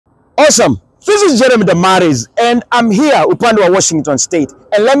Awesome. This is Jeremy Damaris, and I'm here upande wa Washington State.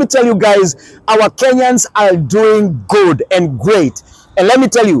 And let me tell you guys, our Kenyans are doing good and great. And let me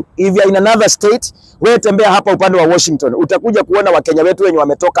tell you, if you're in another state, wewe tembea hapa upande wa Washington, utakuja kuona Wakenya wetu wenye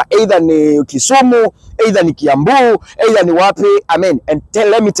wametoka either ni Kisumu, either ni Kiambu, either ni wapi. Amen. And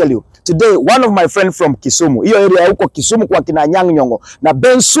let me tell you, today one of my friends from Kisumu, hiyo area huko Kisumu kwa kina Nyang'nyongo, na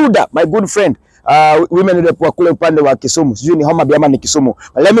Ben Suda, my good friend, women rep wa kule upande wa Kisumu. Sijui ni Homa Bay ama ni Kisumu.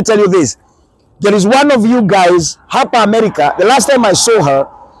 But let me tell you this. There is one of you guys, hapa America, the last time I saw her,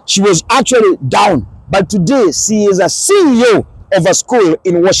 she was actually down. But today, she is a CEO of a school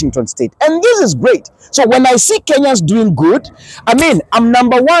in Washington State. And this is great. So when I see Kenyans doing good, I mean, I'm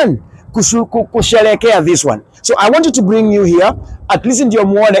number one kusherekea this one. So I want you to bring you here, at least ndio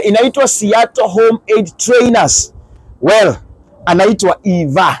muone, inaitwa Seattle Home Aid Trainers. Well, anaitwa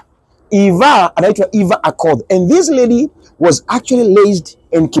Eva. Anaitwa Eva Akoth. And this lady was actually raised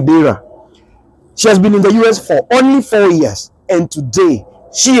in Kibera. She has been in the US for only 4 years. And today,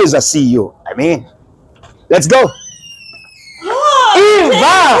 she is a CEO. I mean, let's go. Eva,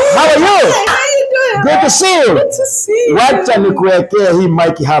 how are you? How are you doing? Good to see you. Good to see you. Wacha nikuwekea hii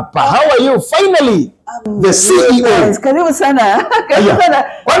mic hapa. How are you? Finally, the CEO. Karibu sana. Karibu sana.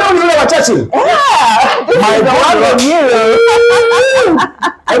 Kwani ni yule wa Churchill? Yeah. My brother.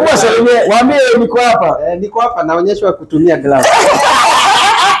 Hebu wasalimie, waambie niko hapa. Niko hapa naonyeshwa kutumia gloves.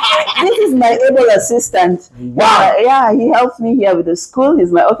 This is my able assistant. Wow. Yeah, he helps me here with the school.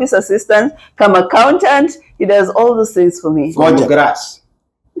 He's my office assistant. Come accountant. He does all those things for me. From grass.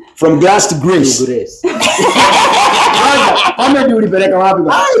 From grass to grace. To grace. Comedy ulipeleka wapi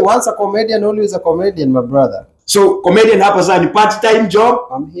bwana? Once a comedian, always a comedian, my brother. So comedian hapa sasa ni part-time job?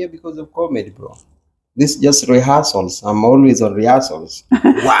 I'm here because of comedy, bro. This is just rehearsals. I'm always on rehearsals.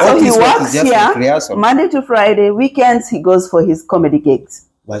 Wow. So he works here Monday to Friday. Weekends he goes for his comedy gigs.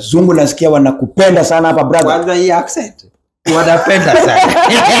 Wazungu nasikia wanakupenda sana hapa brother. Kwanza hii accent. Wanapenda sana.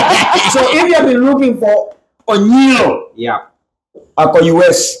 So if you have been looking for Onyilo, yeah, ako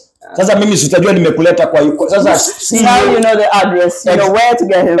US. Sasa mimi sitajua nimekuleta kwa sasa CEO, now you know the address, you know where to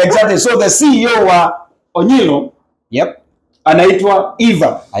get him. Exactly. So the CEO wa Onyilo, yep, anaitwa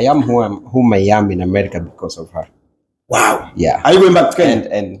Eva. I am whom I am in America because of her. Wow. Yeah. Are you going back to Kenya?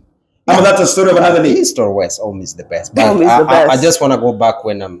 And that's a story of another day. East or West, always the best. But I just want to go back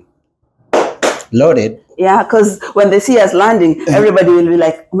when I'm loaded. Yeah, because when they see us landing, everybody will be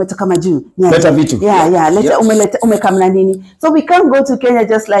like, umetoka majuu. Leta vitu. Yeah. Leta umekamna nini. So we can't go to Kenya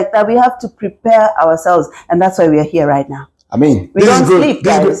just like that. We have to prepare ourselves. And that's why we are here right now. I mean, we don't sleep,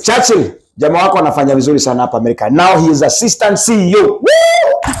 guys. This is good. Churchill, jamaa wako anafanya vizuri sana hapa America. Now he is assistant CEO. Woo!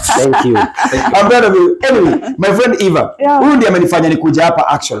 Thank you. I'm proud of you. Anyway, my friend Eva, huyu ndiye amenifanya nikuja hapa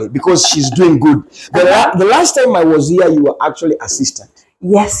actually because she's doing good. The last time I was here, you were actually assistant.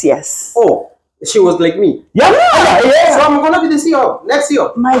 Yes. Oh, she was like me. Yeah. So I'm gonna be the CEO next year.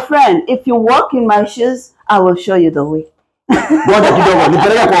 My friend, if you walk in my shoes, I will show you the way. Ngoja kidogo,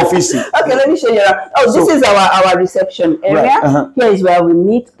 nipeleke kwa ofisi. Okay, let me show you. Oh, this is our reception area. Right. Here is where we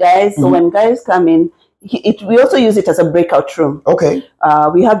meet guys. So when guys come in, we also use it as a breakout room. Okay.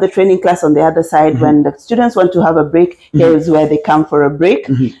 We have the training class on the other side. When the students want to have a break, here is where they come for a break.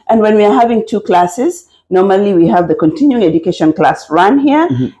 And when we are having two classes, normally we have the continuing education class run here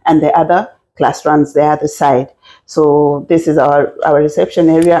and the other class runs the other side. So this is our reception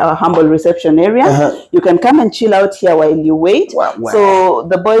area, our humble reception area. You can come and chill out here while you wait. Wow. So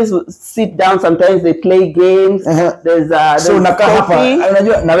the boys will sit down. Sometimes they play games. There's so unakaa hapa.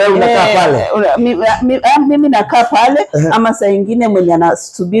 Unajua na wewe unakaa pale. Mimi nakaa pale ama saa nyingine mwenye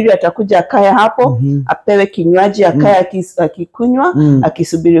anasubiri atakuja akae hapo, apewe kinywaji akae akikunywa,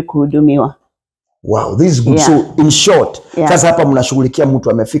 akisubiri kuhudumiwa. Wow, this is good. Yeah. So in short, sasa hapa mnashughulikia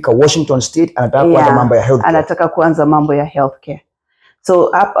mtu amefika Washington State anataka kuanza mambo ya healthcare. Anataka kuanza mambo ya healthcare. So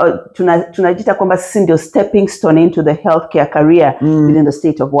hapa tunajita kwamba sisi ndio stepping stone into the healthcare career within the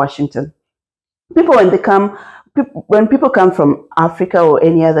state of Washington. When people come from Africa or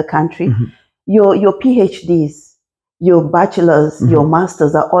any other country, your PhDs, your bachelors, your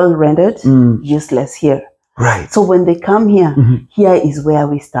masters are all rendered useless here. Right. So when they come here, here is where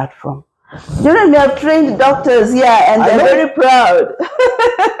we start from. You know, we have trained doctors here and they're very proud.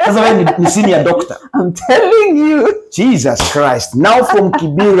 That's why you're senior doctor. I'm telling you. Jesus Christ. Now from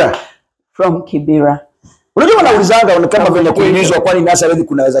Kibera. From Kibera. Unajua wanaulizanga kama vile kuulizwa kwani Nazareth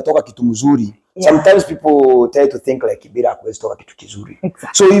kunaweza toka kitu mzuri. Sometimes people try to think like Kibera hakuwezi toka kitu kizuri. Exactly.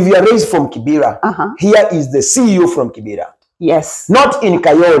 So if you are raised from Kibera, here is the CEO from Kibera. Yes. Not in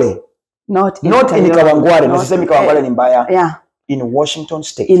Kayole. Not in Kawangware. Nasisemi Kawangware ni mbaya. Yeah. in Washington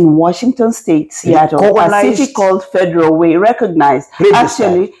State. In Washington State, Seattle, a city called Federal Way, recognized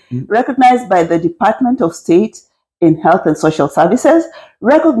recognized by the Department of State in Health and Social Services,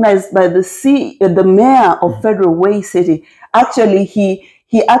 recognized by the mayor of Federal Way City. Actually,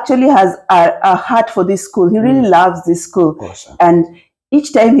 he actually has a heart for this school. He really loves this school. Awesome. And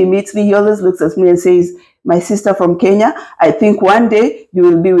each time he meets me, he always looks at me and says, "My sister from Kenya, I think one day you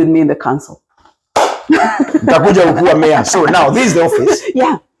will be with me in the council." So now this is the office.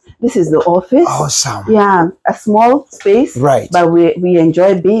 Yeah, this is the office. Awesome. Yeah, a small space. Right. But we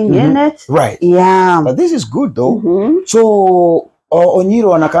enjoy being in it. Right. Yeah. But this is good though. So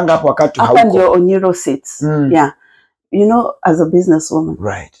Onyiro anakanga hapo wakati hauko. Up and your Onyiro sits. Yeah. You know, as a businesswoman,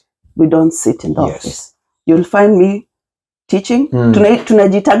 right, we don't sit in the office. You'll find me teaching.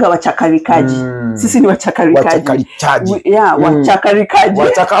 Tunajitaga wachakarikaji. Sisi ni wachakarikaji. Wachakarikaji.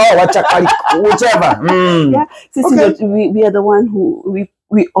 Whichever. Yeah. Sisi we are the one who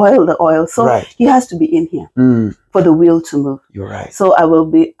we oil the oil. So he has to be in here for the wheel to move. You're right. So I will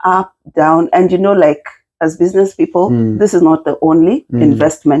be up, down, and you know, like as business people, this is not the only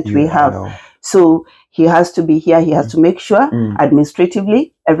investment we have. So he has to be here. He has to make sure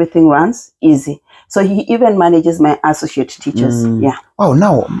administratively everything runs easy. So he even manages my associate teachers. Yeah. Oh,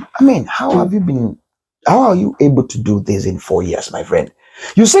 now, I mean, how are you able to do this in 4 years, my friend?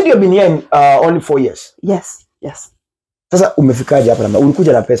 You said you've been here in only 4 years. Yes. Sasa umefikaje hapa na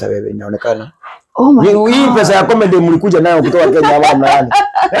ulikuja na pesa wewe inaonekana? Oh my God. Hii pesa ya comedy mlikuja nayo kutoka Kenya hapa mnaani.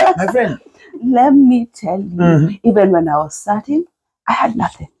 My friend, let me tell you, even when I was starting, I had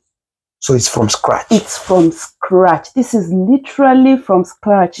nothing. So it's from scratch. It's from scratch. This is literally from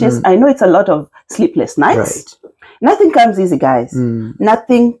scratch. Yes, I know it's a lot of sleepless nights. Right. Nothing comes easy, guys.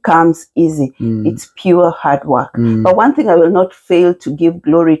 Nothing comes easy. It's pure hard work. But one thing I will not fail to give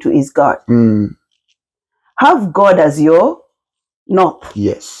glory to is God. Have God as your north.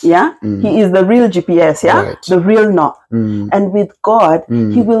 Yes. Yeah. He is the real GPS. Yeah. Right. The real north. And with God,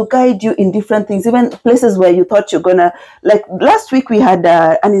 he will guide you in different things, even places where you thought you're gonna, like last week we had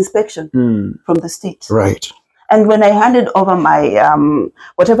an inspection from the state. Right. And when I handed over my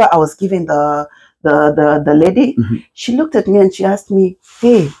whatever I was giving the lady, she looked at me and she asked me,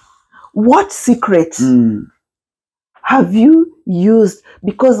 "Hey, what secret have you used?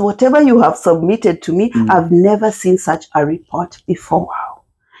 Because whatever you have submitted to me, I've never seen such a report before." Wow.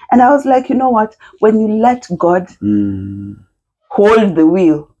 And I was like, you know what? When you let God hold the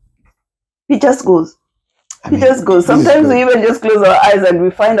wheel, he just goes. He just goes. Sometimes we even just close our eyes and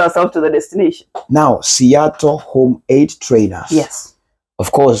we find ourselves to the destination. Now, Seattle Home Aid Trainers. Yes.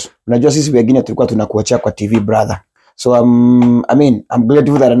 Of course, unajua sisi wengine tulikuwa tunakuachia kwa TV, brother. So I mean, I'm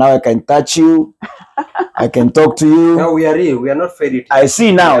grateful that now I can touch you. I can talk to you. No, we are real. We are not fairy tale. I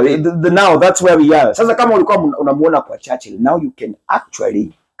see now. Now that's where we are. Sasa kama ulikuwa unamuona kwa Churchill, now you can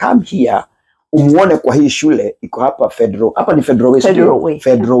actually come here. Umuone kwa hii shule iko hapa Federal. Hapa ni Federal Way.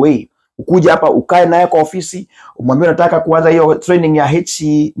 Federal Way. Ukuja hapa ukae naye kwa ofisi, umwambie unataka kuanza hiyo training ya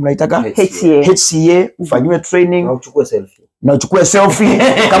mnaitaka HCA, ufanywe training na uchukue selfie.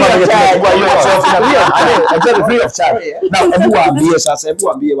 Kama vile tunachukua hiyo selfie na free of charge. Na hebu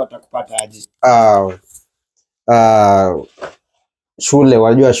waambie watakupata aje. Shule,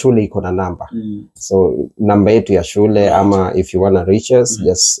 wajua shule iko na namba. So namba yetu ya shule, ama if you want to reach us,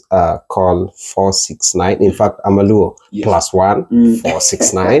 just call 469. In fact, Amaluo, +1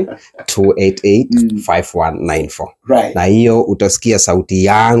 469 288 5194. Right. Na hiyo utasikia sauti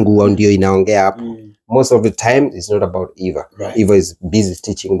yangu ndio inaongea hapo. Most of the time, it's not about Eva. Right. Eva is busy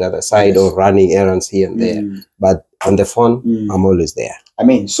teaching the other side or running errands here and there. But on the phone, I'm always there. I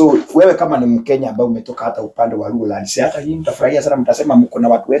mean, so wewe kama ni Mkenya ambaye umetoka hata upande wa Luland, si hata hii mtafurahia sana mtasema mko na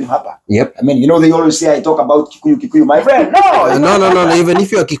watu wenu hapa. Yep. I mean, you know they always say I talk about Kikuyu, my friend. No. Even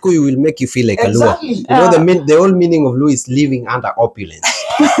if you're Kikuyu, will make you feel like exactly. a Luo. You know the whole meaning of Luo is living under opulence.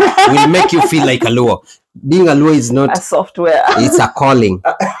 Will make you feel like a Luo. Being a Luo is not a software. It's a calling.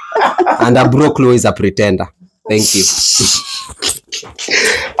 And a broke Luo is a pretender. Thank you.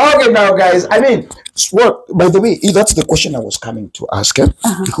 Okay, now guys, I mean, what, by the way, that's the question I was coming to ask.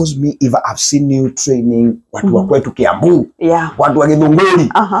 Because me, Eva, I've seen you training watu wa kwetu Kiambu. Yeah. Watu wa Githunguri.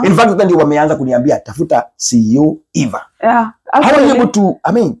 In fact, then wameanza kuniambia tafuta C.Eo Eva. Yeah. How are you able to,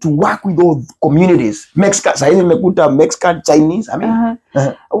 I mean, to work with those communities? Mexican, Mexican, Chinese, I mean.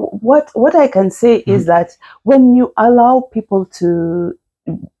 What I can say is that when you allow people to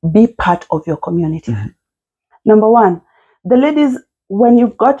be part of your community, number one, the ladies, when you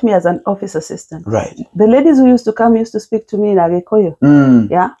got me as an office assistant, right? The ladies who used to come used to speak to me in Agikoyo.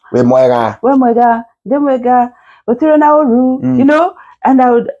 Yeah. We mwega, demwega, you know, and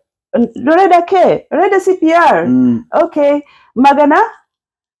Loreda K, Loreda CPR. Okay, Magana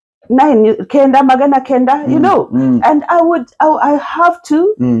 9 Kenda, Magana Kenda, you know. And I have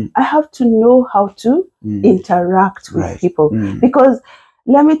to know how to interact with people, because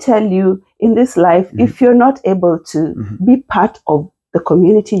let me tell you, in this life, if you're not able to be part of the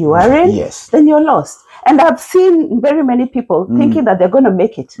community you are in, then you're lost. And I've seen very many people thinking that they're going to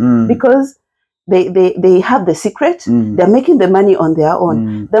make it because they have the secret. They're making the money on their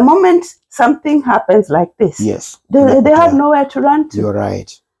own. The moment something happens like this, they have nowhere to run to. You're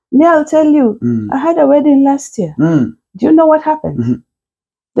right. Me, I'll tell you, I had a wedding last year. Do you know what happened?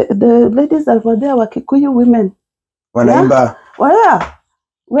 The ladies that were there were Kikuyu women. Wanaimba.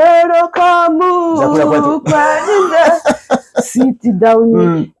 Sit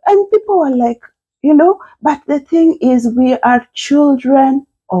down. And people were like, you know, but the thing is, we are children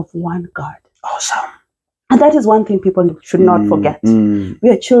of one God. Awesome. And that is one thing people should not forget. We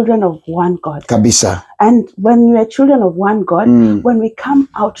are children of one God. Kabisa. And when we are children of one God, when we come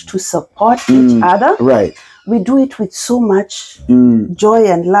out to support each other, we do it with so much joy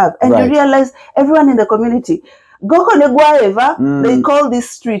and love. And you realize everyone in the community, Goko ne Guaeva, they call this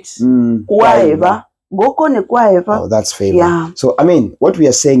street Guaeva. Goko ne Guaeva. Oh, that's favor. Yeah. So, I mean, what we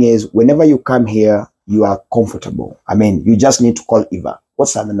are saying is, whenever you come here, you are comfortable. I mean, you just need to call Eva.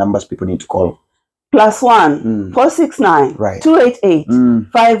 What are the numbers people need to call? +1 469 288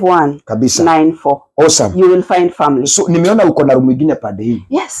 5194. Awesome. You will find family. So nimeona uko na room nyingine pande hii.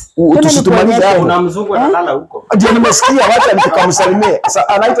 Yes. Tusitumalize hapo. Kuna mzungu analala huko. Ndio nimesikia, wacha nikamsalimie.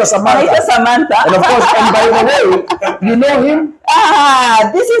 Anaitwa Samantha. And of course, and by the way, you know him?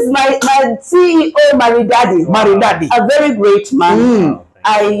 This is my C.Eo Maridadi. A very great man.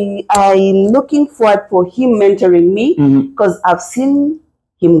 I'm looking forward for him mentoring me, because I've seen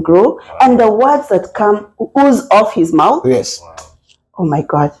him grow, and the words that come ooze off his mouth. Yes. Oh my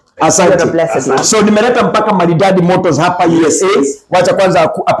God. Asante. A blessed man. So nimeleta mpaka Maridadi Motors hapa USA. Wacha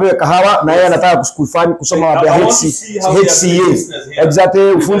kwanza apewe kahawa, na yeye anataka kusoma mambo ya HCA.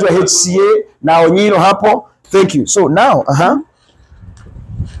 Exactly, ufunzo wa HCA na Onyiro hapo. Thank you. So now,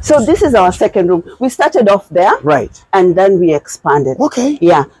 so this is our second room. We started off there, and then we expanded. Okay.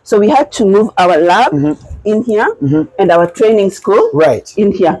 Yeah. So we had to move our lab in here and our training school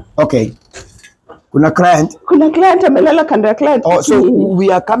in here. Okay. Kuna client amelala kando ya client. Oh, so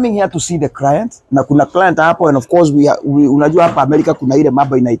we are coming here to see the client. Na kuna client hapo, and of course we unajua hapa America kuna ile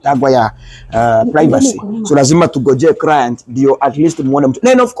mambo inaitagwa ya privacy. So lazima tugoje client ndio at least muone mtu.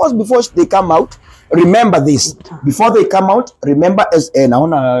 And of course before they come out, remember this. Before they come out, remember as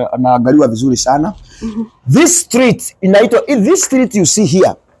naona anaangaliwa vizuri sana. This street inaitwa, this street you see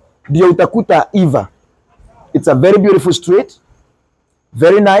here ndio utakuta Eva. It's a very beautiful street.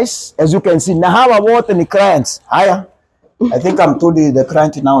 Very nice, as you can see. Na hawa wote ni clients. Haya. I think I'm told the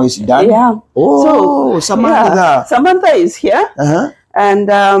client now is done. Yeah. Oh, so Samantha. Yeah. Samantha is here. And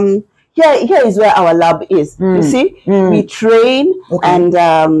here is where our lab is. You see, we train, and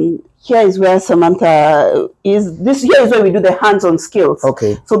here is where Samantha is. Here is where we do the hands-on skills.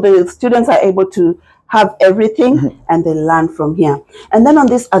 Okay. So the students are able to have everything, and they learn from here. And then on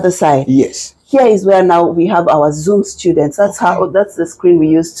this other side, here is where now we have our Zoom students. That's that's the screen we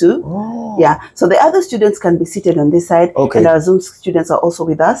use to. Yeah. So the other students can be seated on this side, and our Zoom students are also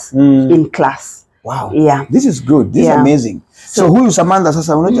with us in class. Wow. Yeah. This is good. This is amazing. So huyu Samantha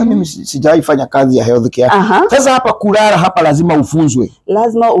sasa, unajua mimi sijawahi fanya kazi ya healthcare. Sasa hapa kulala hapa lazima ufunzwe.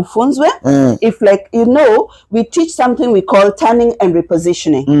 Lazima ufunzwe. If like, you know, we teach something we call turning and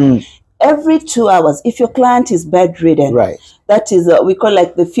repositioning. Every 2 hours, if your client is bedridden, that is we call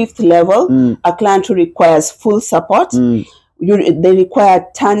like the 5th level, a client who requires full support. They require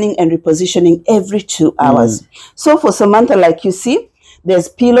turning and repositioning every 2 hours. So for Samantha, like you see, there's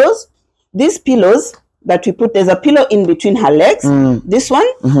pillows. These pillows that we put, there's a pillow in between her legs. This one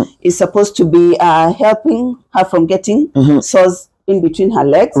is supposed to be helping her from getting sores in between her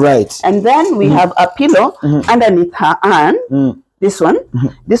legs. And then we have a pillow underneath her arm. This one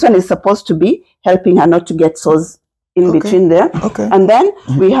is supposed to be helping her not to get sores in between there. And then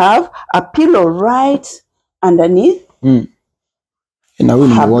we have a pillow right underneath her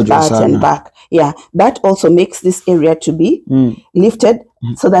butt and back. Yeah, that also makes this area to be lifted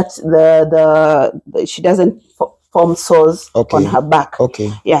so that she doesn't form sores on her back.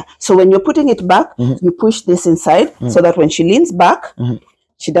 Yeah. So when you're putting it back, you push this inside so that when she leans back,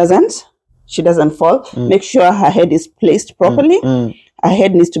 she doesn't fall. Make sure her head is placed properly. Her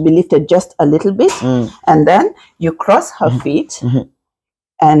head needs to be lifted just a little bit. And then you cross her feet.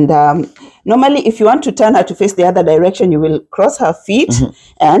 And normally, if you want to turn her to face the other direction, you will cross her feet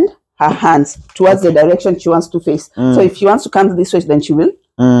and her hands towards the direction she wants to face. So if she wants to come this way, then she will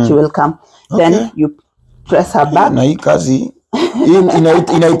she will come. Then you press her back. Na hii kazi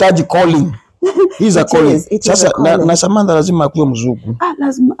inahitaji calling. He's a calling. Sasa na Samantha lazima akuwe mzungu.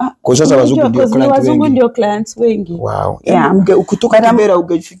 Lazima. Kwa sasa wazungu ndio client wengi. Wazungu ndio clients wengi. Wow. Ukitoka Kibera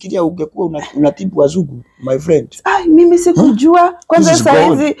ungefikiria ungekuwa unatibu wazungu, my friend. Mimi sikujua. Kwanza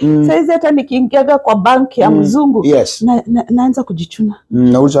saizi hata nikiingiaga kwa banki ya mzungu naanza kujichuna.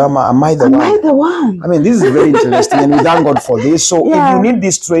 Nauza ama am I the one? I mean, this is very interesting and we thank God for this. So if you need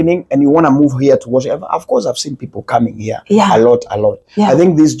this training and you want to move here to Washington, of course I've seen people coming here a lot. I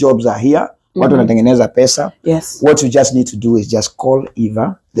think these jobs are here. Watu wanatengeneza pesa. Yes. What you just need to do is just call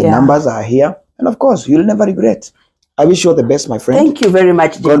Eva. The numbers are here. And of course, you'll never regret. I wish you all the best, my friend. Thank you very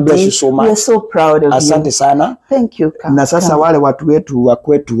much, JD. God bless you so much. We are so proud of Asante sana. Thank you. Na sasa wale watu wetu wa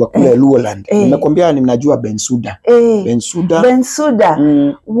kwetu wa kule Luoland. Nimekwambia ni mnajua Bensuda. Bensuda.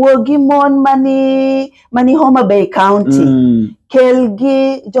 Wogimon mani Homa Bay County.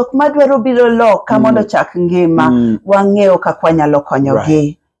 Kelgi jokmadwaro biro loka mondo chak ngima wang'eyo kakwanya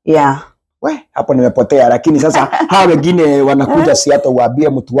lokonyogi. Hapo nimepotea, lakini sasa hawa wengine wanakuja Seattle, waambie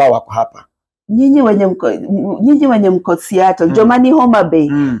mtu wao wako hapa. Nyinyi wenye mko Seattle, jomani Homa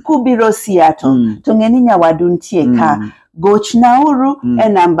Bay, kubiro Seattle, tongeni nyawaduntie ka goch nauru e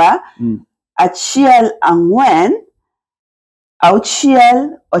namba 14 auchiel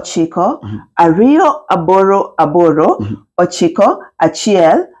ochiko 2 ochiko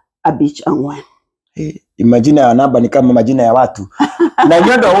 1 abich 4. Imagine ya namba ni kama majina ya watu. Na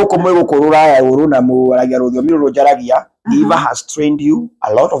nyondo huko mwego kurura ya uruna mu ragia rudhomiro rojaragia. Eva has trained you,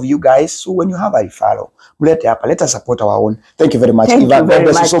 a lot of you guys. So when you have a referral, let us support our own. Thank you very much, Eva. God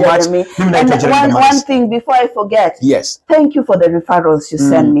bless you so much. And one thing before I forget. Yes. Thank you for the referrals you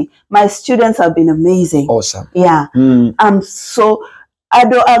send me. My students have been amazing. Awesome. Yeah. I'm so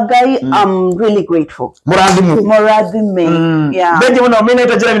Ado Agai, I'm really grateful. Moradime. Yeah.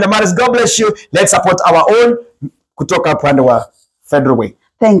 God bless you. Let's support our own kutoka upande wa Federal Way.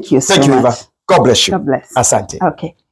 Thank you so much. Thank you, Eva. God bless you. God bless. Asante. Okay.